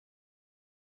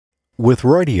With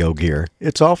radio gear,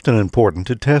 it's often important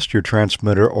to test your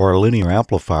transmitter or linear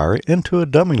amplifier into a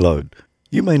dummy load.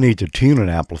 You may need to tune an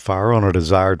amplifier on a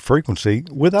desired frequency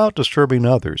without disturbing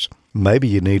others. Maybe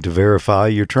you need to verify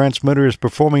your transmitter is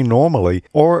performing normally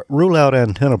or rule out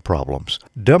antenna problems.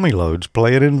 Dummy loads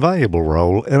play an invaluable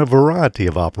role in a variety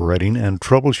of operating and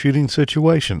troubleshooting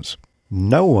situations.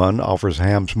 No one offers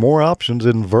hams more options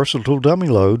in versatile dummy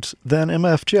loads than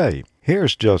MFJ.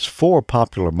 Here's just 4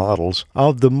 popular models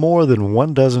of the more than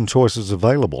 1 dozen choices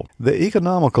available. The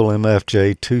economical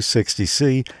MFJ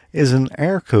 260C is an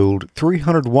air-cooled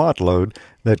 300-watt load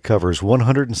that covers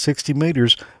 160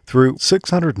 meters through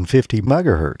 650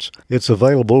 megahertz. It's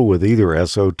available with either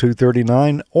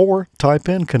SO239 or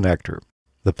Type-In connector.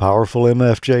 The powerful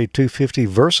MFJ 250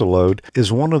 VersaLoad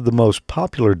is one of the most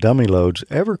popular dummy loads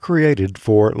ever created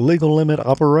for legal limit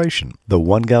operation. The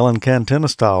 1-gallon cantina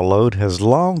style load has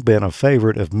long been a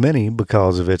favorite of many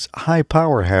because of its high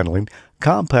power handling,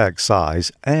 compact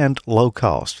size, and low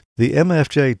cost. The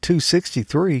MFJ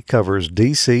 263 covers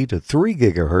DC to 3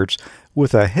 GHz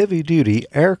with a heavy-duty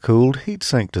air-cooled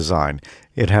heatsink design.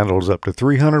 It handles up to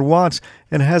 300 watts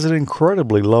and has an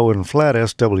incredibly low and flat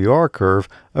SWR curve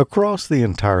across the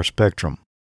entire spectrum.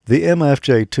 The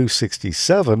MFJ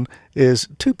 267 is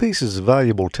 2 pieces of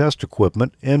valuable test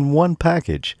equipment in one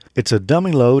package. It's a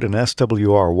dummy load and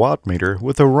SWR watt meter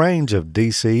with a range of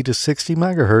DC to 60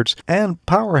 MHz and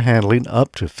power handling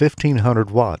up to 1500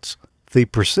 watts. The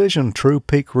Precision True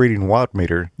Peak Reading Watt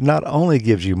Meter not only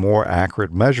gives you more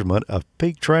accurate measurement of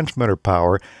peak transmitter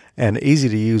power and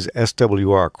easy-to-use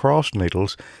SWR cross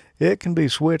needles, it can be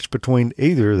switched between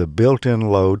either the built-in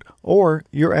load or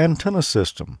your antenna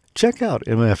system. Check out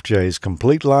MFJ's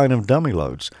complete line of dummy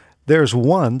loads. There's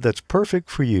one that's perfect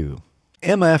for you.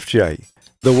 MFJ,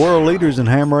 the world leaders in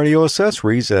ham radio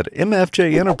accessories at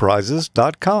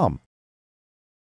mfjenterprises.com.